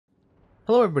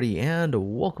Hello everybody and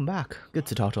welcome back. Good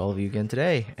to talk to all of you again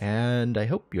today, and I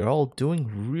hope you're all doing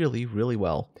really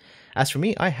well. As for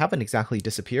me, I haven't exactly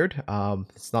disappeared.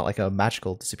 It's not like a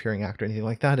magical disappearing act or anything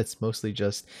like that. It's mostly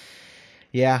just,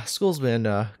 yeah, school's been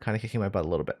kind of kicking my butt a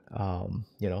little bit. A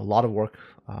lot of work.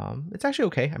 It's actually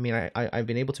okay. I mean, I've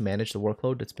been able to manage the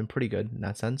workload. It's been pretty good in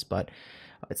that sense, but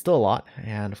it's still a lot.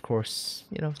 And of course,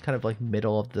 it's kind of like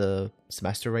middle of the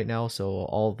semester right now, so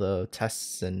all the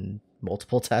tests and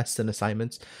multiple tests and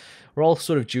assignments we're all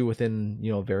sort of due within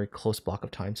a very close block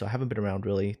of time. So I haven't been around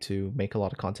really to make a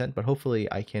lot of content, but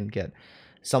hopefully I can get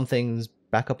some things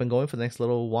back up and going for the next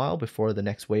little while before the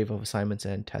next wave of assignments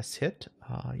and tests hit.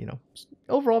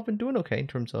 Overall I've been doing okay in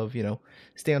terms of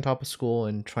stay on top of school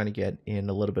and trying to get in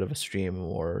a little bit of a stream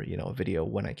or a video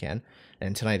when I can.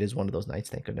 And tonight is one of those nights,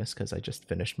 thank goodness, because I just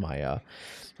finished my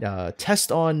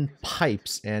test on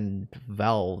pipes and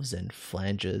valves and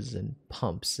flanges and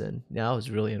pumps, and yeah, it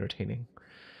was really entertaining.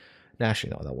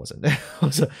 Actually, no, that wasn't.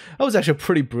 That was actually a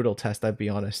pretty brutal test, I'd be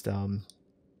honest.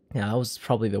 Yeah, that was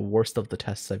probably the worst of the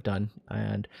tests I've done,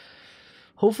 and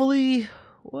hopefully,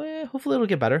 hopefully it'll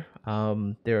get better.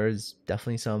 There's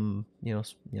definitely some,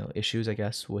 issues, I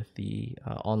guess, with the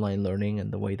online learning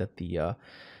and the way that the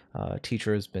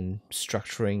teacher has been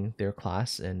structuring their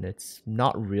class, and it's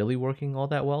not really working all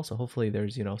that well. So hopefully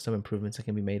there's some improvements that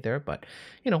can be made there. But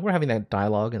we're having that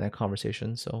dialogue and that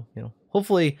conversation, so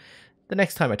hopefully the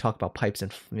next time I talk about pipes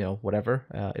and whatever,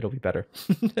 it'll be better.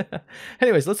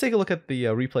 Anyways, let's take a look at the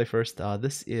replay first.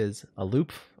 This is a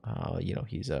loop.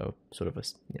 He's a sort of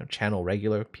a channel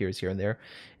regular, appears here and there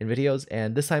in videos,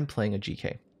 and this time playing a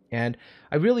GK. And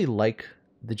I really like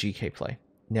the GK play.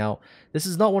 Now, this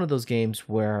is not one of those games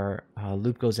where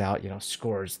Loop goes out,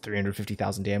 scores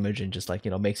 350,000 damage and just like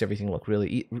makes everything look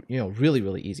really,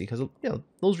 really easy, because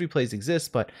those replays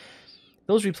exist, but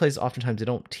those replays oftentimes they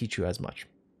don't teach you as much.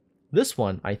 This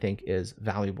one, I think, is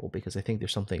valuable because I think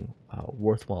there's something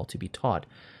worthwhile to be taught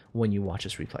when you watch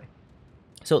this replay.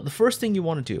 So the first thing you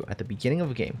want to do at the beginning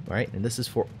of a game, right, and this is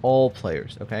for all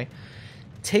players, okay,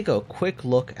 take a quick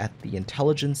look at the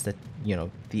intelligence that,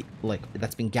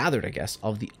 that's been gathered, I guess,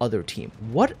 of the other team.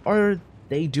 What are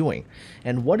they doing,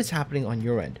 and what is happening on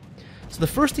your end? So the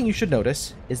first thing you should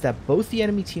notice is that both the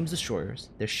enemy team's destroyers,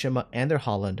 their Shima and their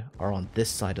Holland, are on this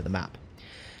side of the map.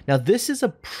 Now, this is a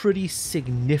pretty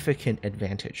significant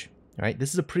advantage, right?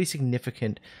 This is a pretty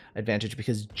significant advantage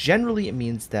because generally it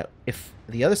means that if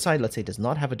the other side, let's say, does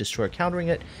not have a destroyer countering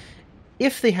it,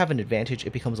 if they have an advantage,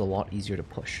 it becomes a lot easier to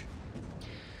push.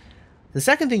 The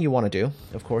second thing you want to do,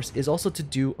 of course, is also to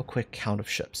do a quick count of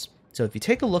ships. So if you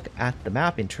take a look at the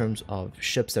map in terms of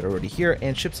ships that are already here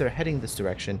and ships that are heading this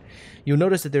direction, you'll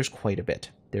notice that there's quite a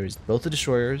bit. There's both the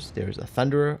destroyers, there's a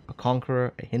Thunderer, a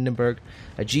Conqueror, a Hindenburg,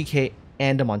 a GK,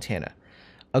 and a Montana.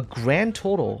 A grand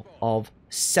total of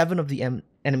 7 of the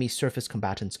enemy surface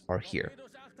combatants are here,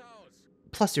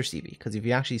 plus their CV, because if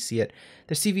you actually see it,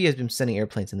 their CV has been sending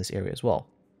airplanes in this area as well.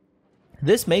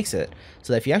 This makes it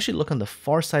so that if you actually look on the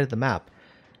far side of the map,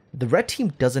 the red team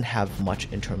doesn't have much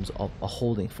in terms of a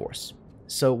holding force.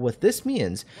 So what this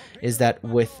means is that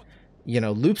with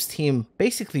Loop's team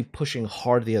basically pushing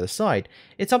hard the other side,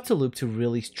 it's up to Loop to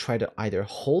really try to either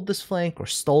hold this flank or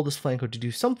stall this flank or to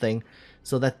do something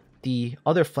so that the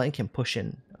other flank can push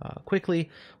in quickly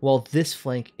while this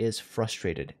flank is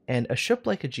frustrated. And a ship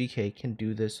like a GK can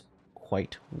do this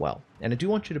quite well. And I do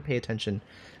want you to pay attention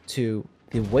to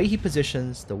the way he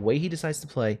positions, the way he decides to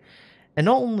play, and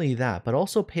not only that, but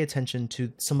also pay attention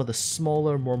to some of the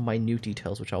smaller, more minute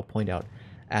details, which I'll point out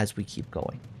as we keep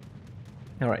going.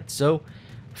 Alright, so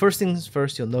first things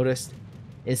first, you'll notice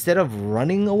instead of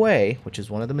running away, which is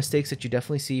one of the mistakes that you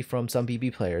definitely see from some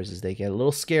BB players, is they get a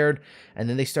little scared and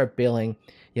then they start bailing,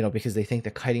 because they think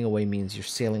that kiting away means you're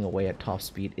sailing away at top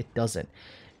speed. It doesn't.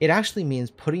 It actually means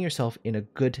putting yourself in a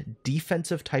good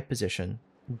defensive type position,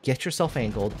 get yourself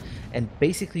angled, and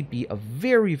basically be a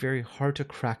very hard to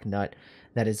crack nut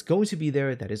that is going to be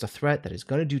there, that is a threat, that is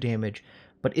going to do damage,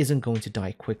 but isn't going to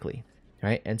die quickly.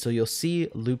 Right? And so you'll see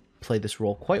Loop play this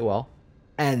role quite well.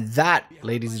 And that,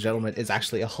 ladies and gentlemen, is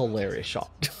actually a hilarious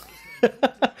shot.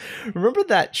 Remember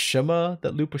that Shima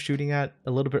that Loop was shooting at a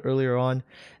little bit earlier on?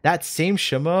 That same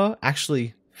Shima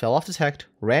actually fell off his hecht,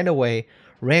 ran away,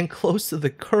 ran close to the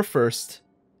Kerr first,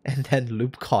 and then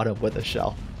Loop caught him with a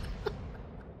shell.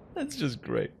 That's just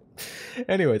great.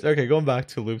 Anyways, okay, going back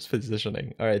to Loop's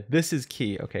positioning. All right, this is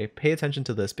key, okay? Pay attention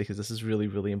to this because this is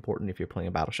really important if you're playing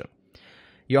a battleship.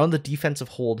 You're on the defensive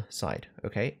hold side,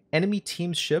 okay? Enemy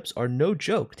team's ships are no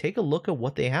joke. Take a look at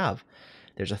what they have.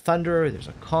 There's a Thunderer, there's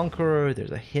a Conqueror,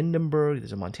 there's a Hindenburg,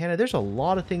 there's a Montana. There's a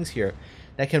lot of things here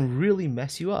that can really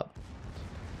mess you up.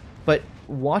 But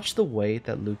watch the way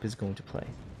that Loop is going to play.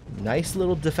 Nice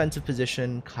little defensive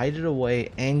position, kited away,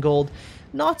 angled,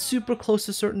 not super close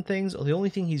to certain things. The only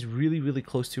thing he's really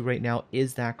close to right now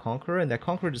is that Conqueror, and that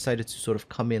Conqueror decided to sort of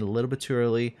come in a little bit too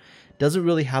early. Doesn't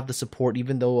really have the support,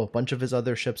 even though a bunch of his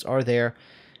other ships are there.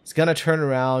 He's gonna turn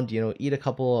around, eat a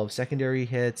couple of secondary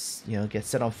hits, get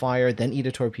set on fire, then eat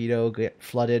a torpedo, get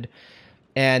flooded.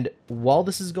 And while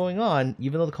this is going on,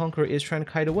 even though the Conqueror is trying to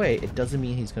kite away, it doesn't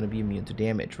mean he's going to be immune to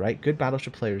damage, right? Good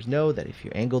Battleship players know that if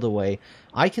you angled away,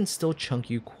 I can still chunk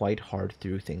you quite hard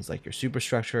through things like your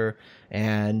superstructure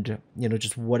and,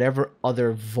 just whatever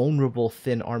other vulnerable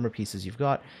thin armor pieces you've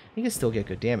got, you can still get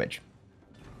good damage.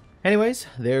 Anyways,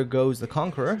 there goes the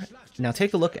Conqueror. Now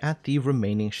take a look at the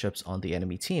remaining ships on the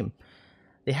enemy team.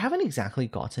 They haven't exactly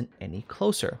gotten any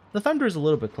closer. The Thunder is a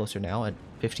little bit closer now at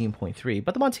 15.3,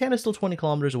 but the Montana is still 20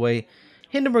 kilometers away.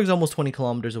 Hindenburg's almost 20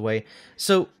 kilometers away.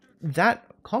 So that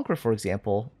Conqueror, for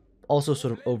example, also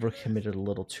sort of overcommitted a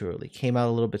little too early. Came out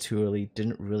a little bit too early,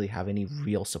 didn't really have any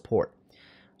real support.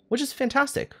 Which is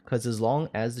fantastic, because as long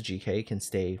as the GK can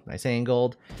stay nice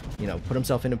angled, put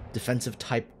himself in a defensive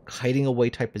type, kiting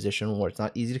away type position where it's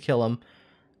not easy to kill him,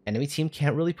 enemy team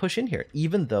can't really push in here,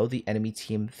 even though the enemy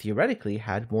team theoretically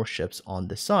had more ships on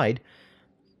the side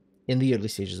in the early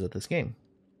stages of this game.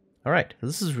 Alright,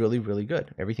 this is really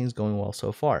good. Everything's going well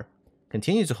so far.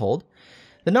 Continues to hold.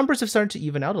 The numbers have started to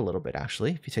even out a little bit,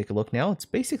 actually. If you take a look now, it's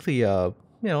basically,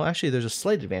 actually there's a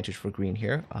slight advantage for green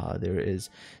here. There is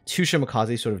 2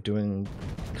 Shimakaze sort of doing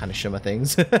kind of Shima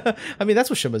things. I mean, that's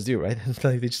what Shimas do, right?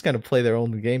 They just kind of play their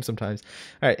own game sometimes.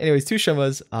 All right, anyways, 2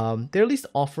 Shimas. They're at least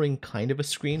offering kind of a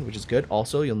screen, which is good.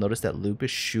 Also, you'll notice that Loop is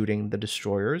shooting the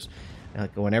destroyers. And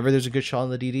like whenever there's a good shot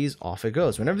on the DDs, off it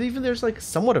goes. Whenever even there's like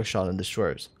somewhat of a shot on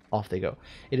destroyers, off they go.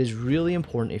 It is really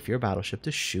important if you're a battleship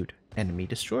to shoot enemy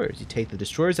destroyers. You take the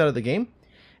destroyers out of the game,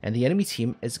 and the enemy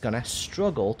team is going to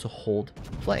struggle to hold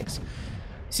flanks.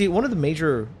 See, one of the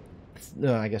major,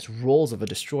 roles of a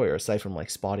destroyer, aside from like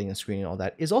spotting and screening and all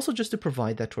that, is also just to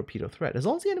provide that torpedo threat. As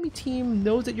long as the enemy team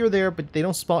knows that you're there, but they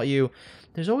don't spot you,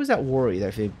 there's always that worry that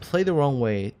if they play the wrong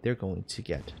way, they're going to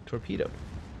get torpedoed.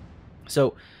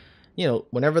 So,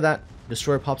 whenever that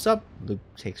destroyer pops up, Loop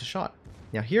takes a shot.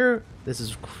 Now here, this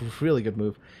is a really good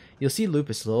move. You'll see Loop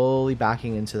is slowly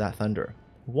backing into that Thunder.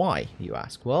 Why, you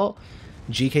ask? Well,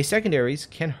 GK secondaries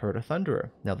can hurt a Thunderer.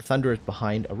 Now the Thunderer is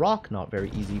behind a rock, not very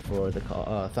easy for the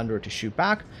Thunderer to shoot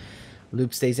back.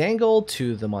 Loop stays angled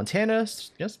to the Montana,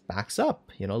 just backs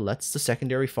up, lets the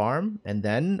secondary farm, and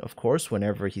then, of course,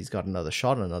 whenever he's got another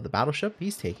shot on another battleship,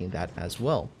 he's taking that as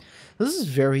well. This is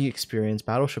very experienced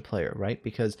battleship player, right?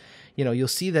 Because, you'll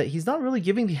see that he's not really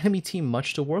giving the enemy team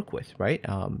much to work with, right?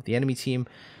 The enemy team,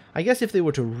 I guess if they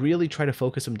were to really try to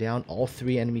focus him down, all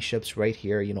 3 enemy ships right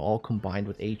here, all combined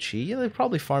with HE, they'd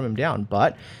probably farm him down.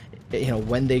 But,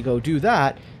 when they go do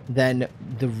that, then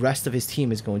the rest of his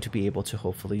team is going to be able to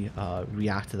hopefully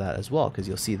react to that as well, because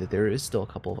you'll see that there is still a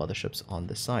couple of other ships on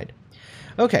this side.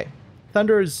 Okay,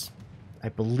 I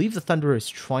believe the Thunderer is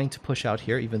trying to push out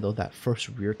here, even though that first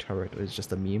rear turret was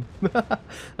just a meme.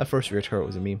 That first rear turret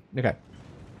was a meme. Okay.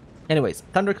 Anyways,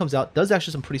 Thunder comes out, does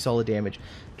actually some pretty solid damage,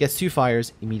 gets 2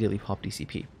 fires, immediately pop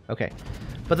DCP. Okay,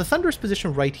 but the Thunder's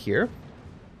position right here,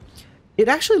 it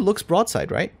actually looks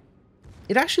broadside, right?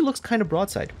 It actually looks kind of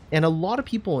broadside, and a lot of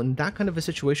people in that kind of a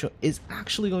situation is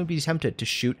actually going to be tempted to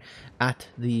shoot at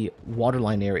the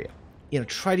waterline area.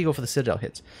 Try to go for the Citadel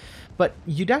hits. But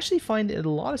you'd actually find in a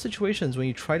lot of situations when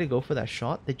you try to go for that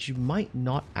shot that you might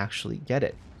not actually get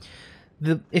it.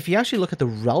 If you actually look at the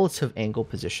relative angle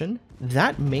position,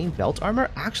 that main belt armor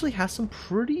actually has some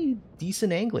pretty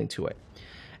decent angling to it.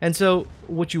 And so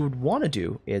what you would want to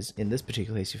do is, in this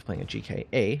particular case, if you're playing a GK,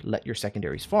 A, let your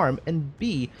secondaries farm, and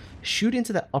B, shoot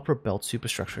into that upper belt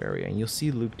superstructure area. And you'll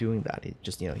see Luke doing that. It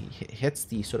just, he hits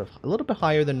the sort of a little bit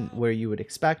higher than where you would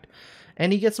expect,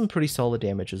 and he gets some pretty solid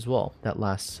damage as well. That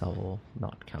last salvo,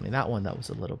 not counting that one, that was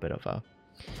a little bit of a...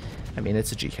 I mean,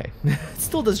 it's a GK. It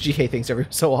still does GK things every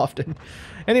so often.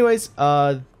 Anyways,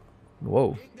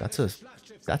 whoa, that's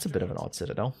a bit of an odd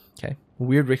Citadel. Okay,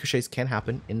 weird ricochets can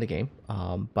happen in the game,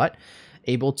 but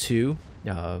able to,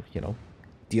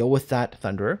 deal with that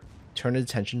Thunderer, turn his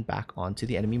attention back onto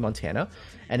the enemy Montana.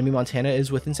 Enemy Montana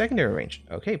is within secondary range.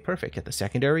 Okay, perfect. Get the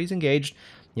secondaries engaged.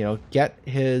 Get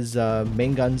his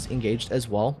main guns engaged as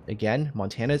well. Again,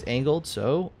 Montana is angled,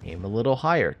 so aim a little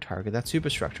higher. Target that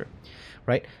superstructure,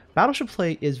 right? Battleship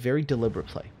play is very deliberate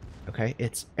play. Okay,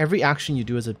 it's every action you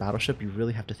do as a battleship, you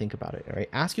really have to think about it. All right,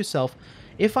 ask yourself,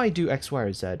 if I do X, Y,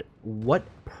 or Z, what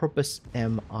purpose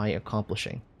am I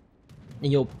accomplishing?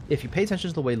 And if you pay attention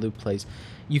to the way Luke plays,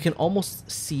 you can almost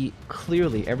see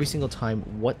clearly every single time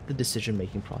what the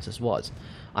decision-making process was.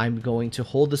 I'm going to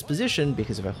hold this position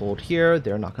because if I hold here,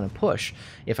 they're not going to push.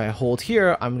 If I hold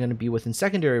here, I'm going to be within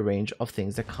secondary range of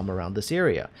things that come around this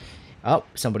area. Oh,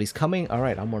 somebody's coming. All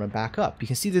right, I'm going to back up. You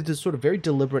can see that there's sort of very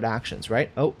deliberate actions,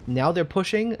 right? Oh, now they're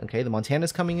pushing. Okay, the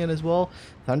Montana's coming in as well.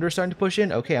 Thunder's starting to push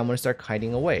in. Okay, I'm going to start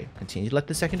kiting away. Continue to let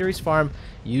the secondaries farm.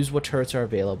 Use what turrets are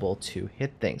available to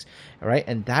hit things. All right,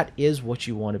 and that is what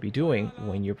you want to be doing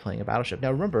when you're playing a battleship.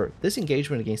 Now, remember, this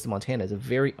engagement against the Montana is a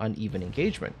very uneven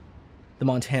engagement. The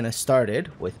Montana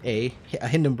started with A,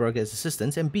 Hindenburg as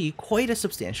assistance, and B, quite a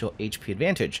substantial HP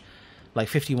advantage. Like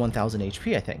 51,000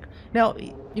 HP, I think. Now,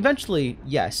 eventually,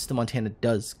 yes, the Montana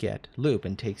does get Loop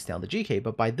and takes down the GK,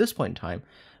 but by this point in time,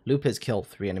 Loop has killed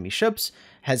 3 enemy ships,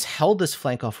 has held this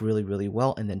flank off really, really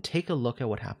well, and then take a look at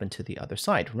what happened to the other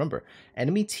side. Remember,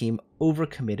 enemy team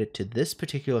overcommitted to this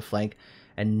particular flank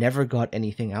and never got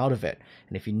anything out of it.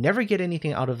 And if you never get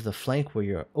anything out of the flank where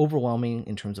you're overwhelming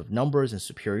in terms of numbers and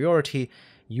superiority,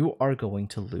 you are going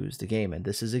to lose the game. And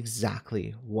this is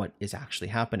exactly what is actually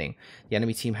happening. The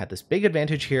enemy team had this big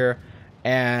advantage here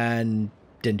and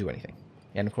didn't do anything.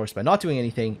 And of course, by not doing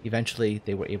anything, eventually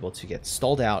they were able to get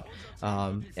stalled out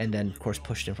and then, of course,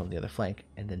 pushed in from the other flank.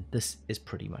 And then this is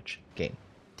pretty much game.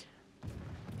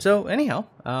 So anyhow,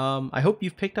 I hope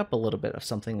you've picked up a little bit of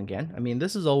something again. I mean,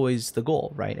 this is always the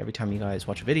goal, right? Every time you guys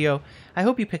watch a video, I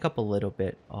hope you pick up a little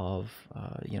bit of,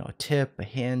 you know, a tip, a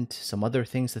hint, some other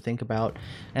things to think about,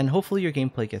 and hopefully your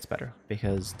gameplay gets better,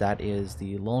 because that is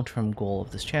the long-term goal of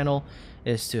this channel,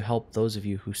 is to help those of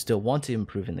you who still want to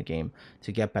improve in the game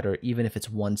to get better, even if it's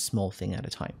one small thing at a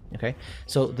time, okay?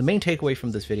 So the main takeaway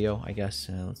from this video, I guess,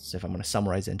 if I'm going to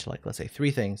summarize into, like, let's say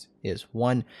 3 things, is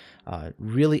 1,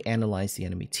 really analyze the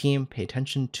enemy team, pay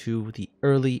attention to the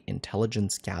early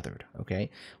intelligence gathered, okay?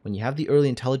 When you have the early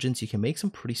intelligence, you can make some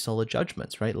pretty solid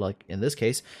judgments, right? Like in this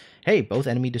case, hey, both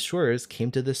enemy destroyers came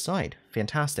to this side.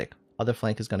 Fantastic. Other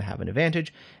flank is going to have an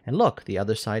advantage. And look, the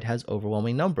other side has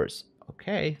overwhelming numbers.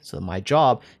 Okay, so my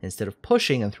job, instead of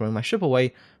pushing and throwing my ship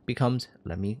away, becomes,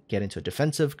 let me get into a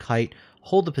defensive kite,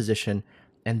 hold the position,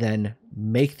 and then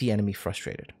make the enemy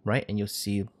frustrated, right? And you'll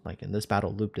see, like in this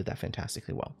battle, Loop did that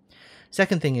fantastically well.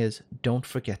 Second thing is, don't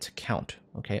forget to count,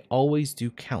 okay? Always do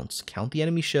counts. Count the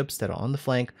enemy ships that are on the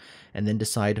flank, and then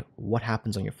decide what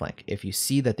happens on your flank. If you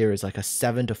see that there is like a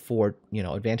 7-4, you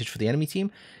know, advantage for the enemy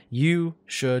team, you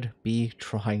should be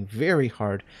trying very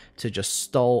hard to just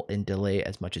stall and delay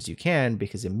as much as you can,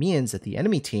 because it means that the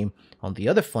enemy team on the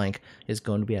other flank is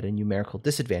going to be at a numerical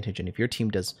disadvantage, and if your team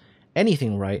does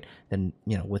anything right, then,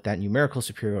 you know, with that numerical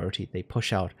superiority, they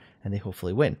push out and they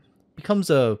hopefully win. Becomes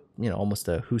a, you know, almost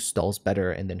a who stalls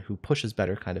better and then who pushes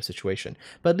better kind of situation,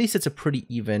 but at least it's a pretty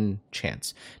even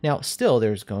chance. Now, still,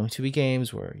 there's going to be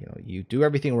games where, you know, you do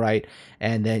everything right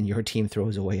and then your team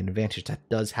throws away an advantage. That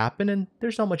does happen, and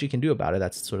there's not much you can do about it.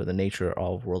 That's sort of the nature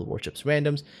of World of Warships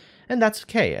randoms, and that's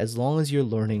okay, as long as you're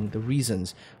learning the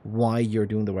reasons why you're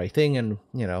doing the right thing, and,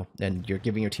 you know, and you're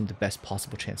giving your team the best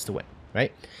possible chance to win,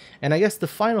 right? And I guess the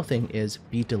final thing is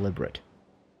be deliberate.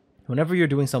 Whenever you're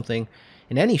doing something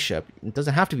in any ship, it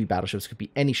doesn't have to be battleships, it could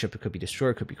be any ship, it could be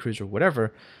destroyer, it could be cruiser,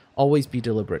 whatever, always be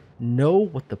deliberate. Know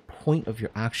what the point of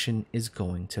your action is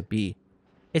going to be.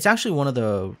 It's actually one of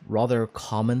the rather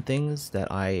common things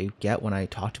that I get when I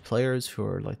talk to players who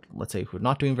are, like, let's say, who are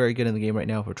not doing very good in the game right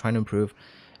now, who are trying to improve,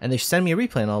 and they send me a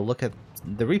replay, and I'll look at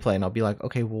the replay and I'll be like,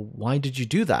 okay, well, why did you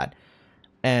do that?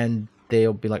 And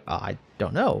they'll be like, oh, I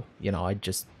don't know, you know, I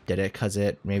just did it because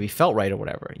it maybe felt right or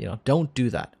whatever. You know, don't do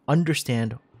that.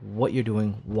 Understand what you're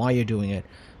doing, why you're doing it,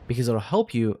 because it'll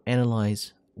help you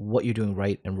analyze what you're doing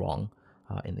right and wrong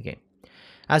in the game.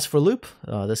 As for Loop,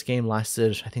 this game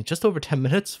lasted, I think, just over 10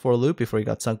 minutes for Loop before he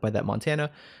got sunk by that Montana.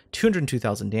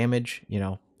 202,000 damage, you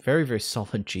know, very, very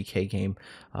solid GK game.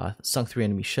 Sunk 3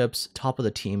 enemy ships, top of the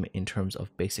team in terms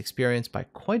of base experience by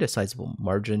quite a sizable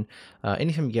margin.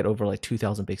 Anytime you get over like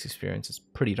 2,000 base experience is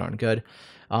pretty darn good.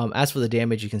 As for the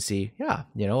damage, you can see, yeah,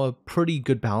 you know, a pretty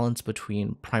good balance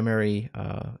between primary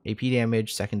AP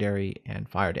damage, secondary, and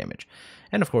fire damage.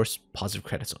 And of course, positive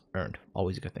credits earned,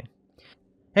 always a good thing.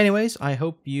 Anyways, I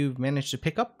hope you've managed to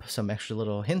pick up some extra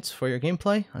little hints for your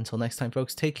gameplay. Until next time,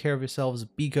 folks, take care of yourselves,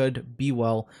 be good, be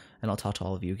well, and I'll talk to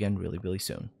all of you again really, really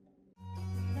soon.